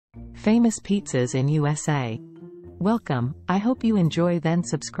Famous pizzas in USA. Welcome, I hope you enjoy, then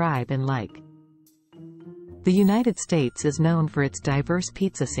subscribe and like. The United States is known for its diverse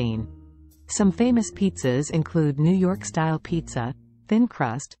pizza scene. Some famous pizzas include New York-style pizza, thin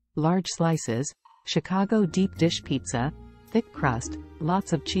crust, large slices, Chicago deep dish pizza, thick crust,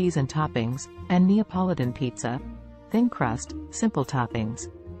 lots of cheese and toppings, and Neapolitan pizza, thin crust, simple toppings.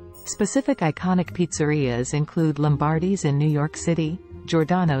 Specific iconic pizzerias include Lombardi's in New York City,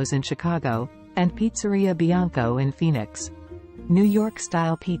 Giordano's in Chicago, and Pizzeria Bianco in Phoenix. New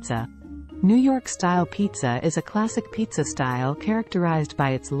York-style pizza. New York-style pizza is a classic pizza style characterized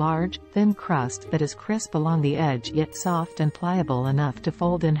by its large, thin crust that is crisp along the edge yet soft and pliable enough to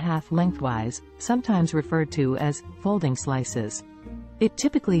fold in half lengthwise, sometimes referred to as folding slices. It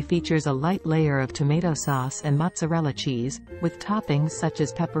typically features a light layer of tomato sauce and mozzarella cheese, with toppings such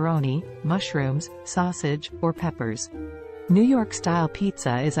as pepperoni, mushrooms, sausage, or peppers. New York-style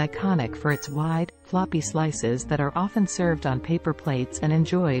pizza is iconic for its wide, floppy slices that are often served on paper plates and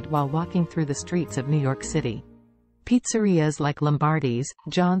enjoyed while walking through the streets of New York City. Pizzerias like Lombardi's,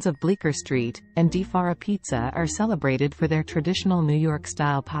 John's of Bleecker Street, and Fara Pizza are celebrated for their traditional New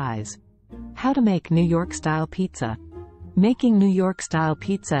York-style pies. How to make New York-style pizza. Making New York-style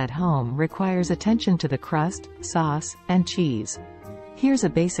pizza at home requires attention to the crust, sauce, and cheese. Here's a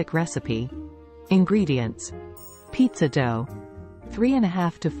basic recipe. Ingredients. Pizza dough.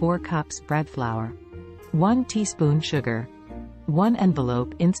 3½ to 4 cups bread flour. 1 teaspoon sugar. 1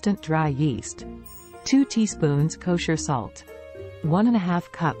 envelope instant dry yeast. 2 teaspoons kosher salt.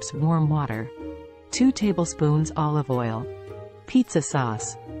 1½ cups warm water. 2 tablespoons olive oil. Pizza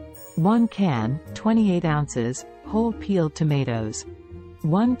sauce. 1 can, 28 ounces, whole peeled tomatoes.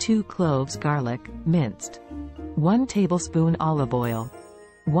 1–2 cloves garlic, minced. 1 tablespoon olive oil.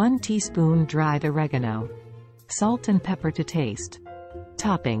 1 teaspoon dried oregano. Salt and pepper to taste.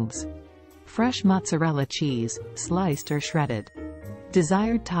 Toppings. Fresh mozzarella cheese, sliced or shredded.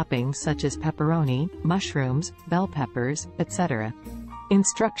 Desired toppings such as pepperoni, mushrooms, bell peppers, etc.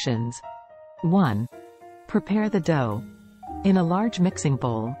 Instructions. 1. Prepare the dough. In a large mixing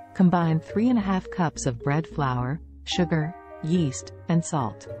bowl, combine 3½ cups of bread flour, sugar, yeast, and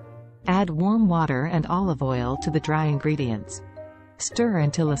salt. Add warm water and olive oil to the dry ingredients. Stir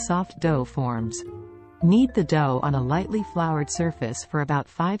until a soft dough forms. Knead the dough on a lightly floured surface for about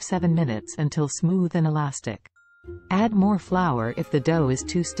 5–7 minutes until smooth and elastic. Add more flour if the dough is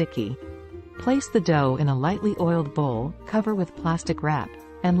too sticky. Place the dough in a lightly oiled bowl, cover with plastic wrap,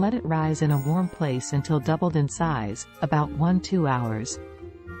 and let it rise in a warm place until doubled in size, about 1–2 hours.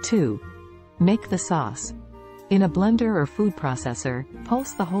 2. Make the sauce. In a blender or food processor,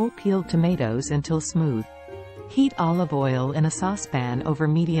 pulse the whole peeled tomatoes until smooth. Heat olive oil in a saucepan over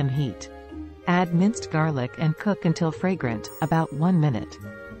medium heat. Add minced garlic and cook until fragrant, about 1 minute.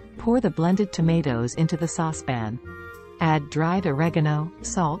 Pour the blended tomatoes into the saucepan. Add dried oregano,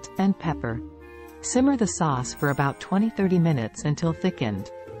 salt, and pepper. Simmer the sauce for about 20–30 minutes until thickened.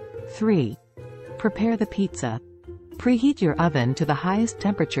 3. Prepare the pizza. Preheat your oven to the highest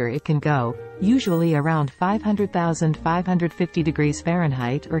temperature it can go, usually around 500,550 degrees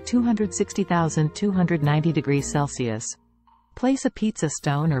Fahrenheit or 260,290 degrees Celsius. Place a pizza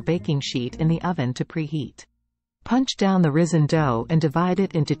stone or baking sheet in the oven to preheat. Punch down the risen dough and divide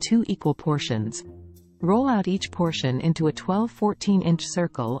it into 2 equal portions. Roll out each portion into a 12–14-inch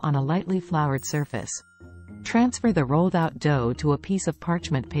circle on a lightly floured surface. Transfer the rolled-out dough to a piece of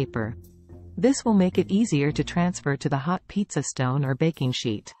parchment paper. This will make it easier to transfer to the hot pizza stone or baking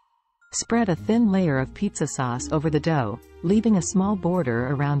sheet. Spread a thin layer of pizza sauce over the dough, leaving a small border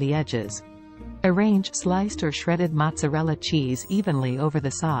around the edges. Arrange sliced or shredded mozzarella cheese evenly over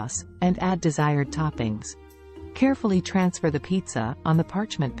the sauce, and add desired toppings. Carefully transfer the pizza, on the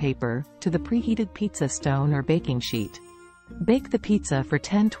parchment paper, to the preheated pizza stone or baking sheet. Bake the pizza for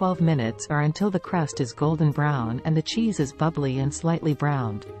 10–12 minutes or until the crust is golden brown and the cheese is bubbly and slightly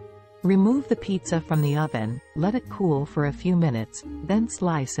browned. Remove the pizza from the oven, let it cool for a few minutes, then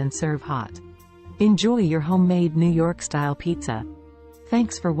slice and serve hot. Enjoy your homemade New York-style pizza.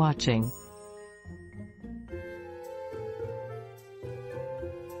 Thanks for watching.